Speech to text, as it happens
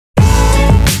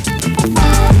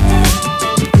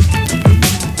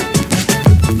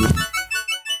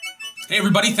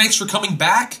everybody, thanks for coming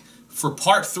back for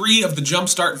part 3 of the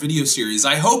Jumpstart video series.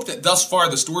 I hope that thus far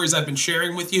the stories I've been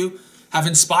sharing with you have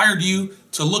inspired you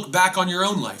to look back on your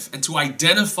own life and to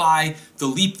identify the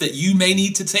leap that you may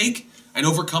need to take and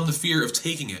overcome the fear of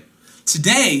taking it.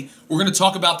 Today, we're going to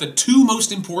talk about the 2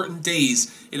 most important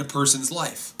days in a person's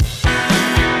life.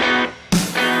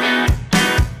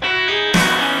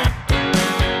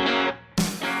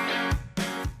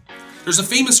 There's a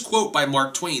famous quote by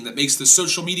Mark Twain that makes the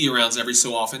social media rounds every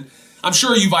so often. I'm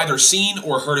sure you've either seen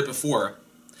or heard it before.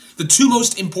 The 2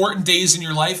 most important days in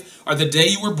your life are the day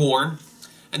you were born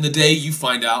and the day you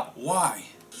find out why.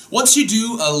 Once you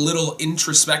do a little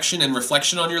introspection and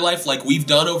reflection on your life like we've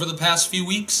done over the past few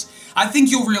weeks, I think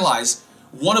you'll realize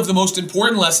one of the most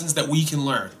important lessons that we can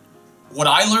learn. What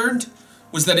I learned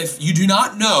was that if you do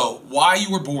not know why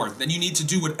you were born, then you need to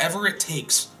do whatever it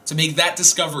takes to make that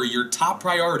discovery your top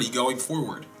priority going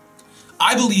forward.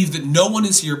 I believe that no one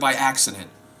is here by accident.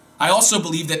 I also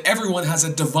believe that everyone has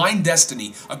a divine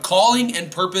destiny, a calling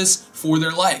and purpose for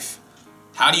their life.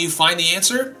 How do you find the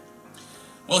answer?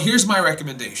 Well, here's my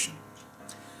recommendation.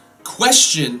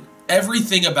 Question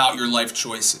everything about your life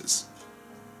choices.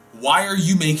 Why are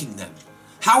you making them?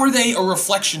 How are they a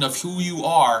reflection of who you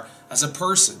are as a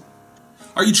person?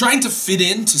 Are you trying to fit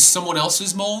into someone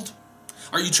else's mold?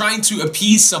 Are you trying to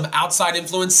appease some outside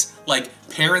influence like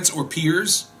parents or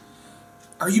peers?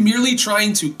 Are you merely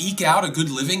trying to eke out a good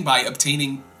living by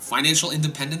obtaining financial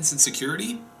independence and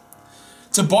security?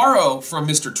 To borrow from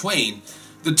Mr. Twain,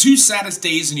 the 2 saddest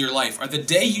days in your life are the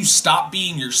day you stop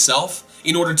being yourself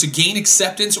in order to gain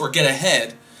acceptance or get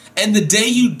ahead, and the day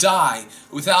you die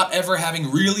without ever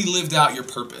having really lived out your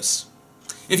purpose.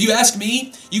 If you ask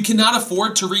me, you cannot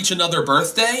afford to reach another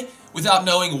birthday without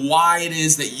knowing why it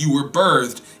is that you were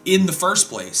birthed in the first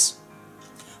place.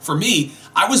 For me,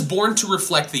 I was born to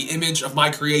reflect the image of my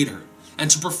Creator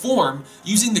and to perform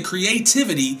using the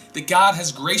creativity that God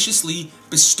has graciously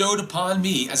bestowed upon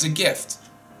me as a gift,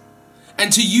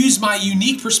 and to use my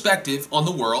unique perspective on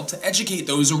the world to educate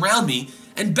those around me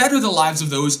and better the lives of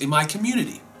those in my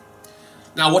community.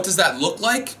 Now, what does that look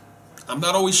like? I'm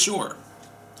not always sure.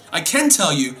 I can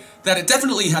tell you that it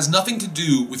definitely has nothing to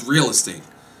do with real estate.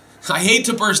 I hate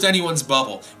to burst anyone's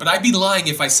bubble, but I'd be lying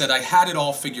if I said I had it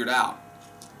all figured out.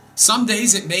 Some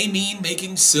days it may mean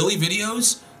making silly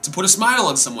videos to put a smile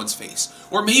on someone's face,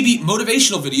 or maybe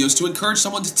motivational videos to encourage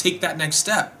someone to take that next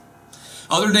step.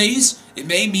 Other days, it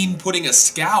may mean putting a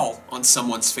scowl on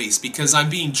someone's face because I'm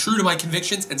being true to my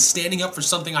convictions and standing up for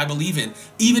something I believe in,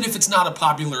 even if it's not a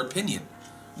popular opinion.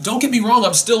 Don't get me wrong,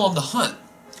 I'm still on the hunt.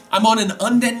 I'm on an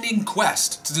unending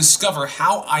quest to discover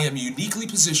how I am uniquely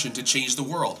positioned to change the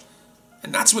world.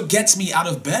 And that's what gets me out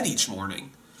of bed each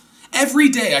morning. Every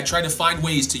day I try to find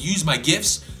ways to use my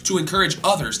gifts to encourage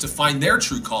others to find their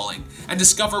true calling and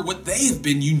discover what they have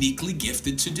been uniquely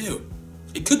gifted to do.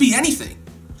 It could be anything.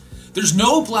 There's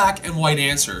no black and white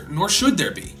answer, nor should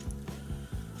there be.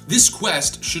 This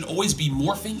quest should always be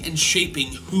morphing and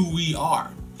shaping who we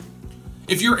are.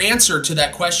 If your answer to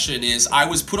that question is, I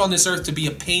was put on this earth to be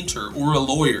a painter or a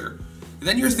lawyer,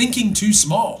 then you're thinking too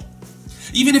small.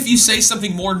 Even if you say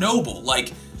something more noble,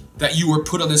 like that you were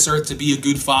put on this earth to be a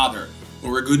good father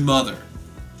or a good mother,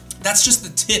 that's just the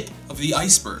tip of the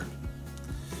iceberg.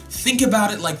 Think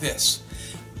about it like this.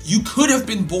 You could have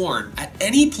been born at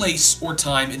any place or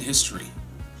time in history.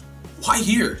 Why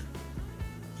here?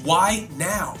 Why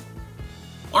now?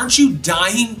 Aren't you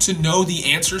dying to know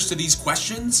the answers to these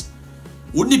questions?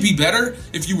 Wouldn't it be better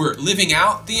if you were living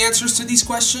out the answers to these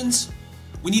questions?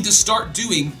 We need to start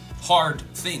doing hard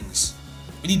things.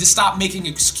 We need to stop making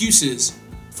excuses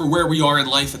for where we are in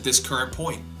life at this current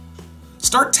point.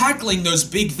 Start tackling those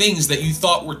big things that you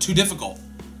thought were too difficult.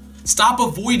 Stop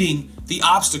avoiding the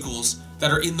obstacles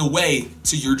that are in the way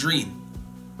to your dream.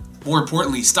 More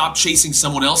importantly, stop chasing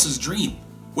someone else's dream,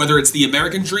 whether it's the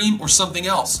American dream or something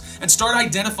else, and start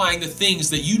identifying the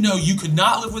things that you know you could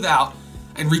not live without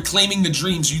and reclaiming the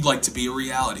dreams you'd like to be a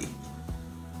reality.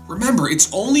 Remember,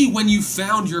 it's only when you've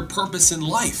found your purpose in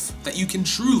life that you can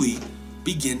truly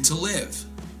begin to live.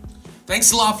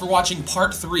 Thanks a lot for watching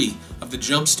part 3 of the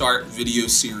Jumpstart video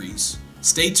series.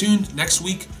 Stay tuned. Next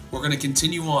week, we're going to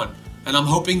continue on, and I'm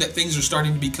hoping that things are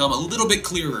starting to become a little bit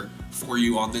clearer for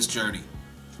you on this journey.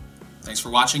 Thanks for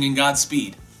watching and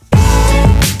Godspeed.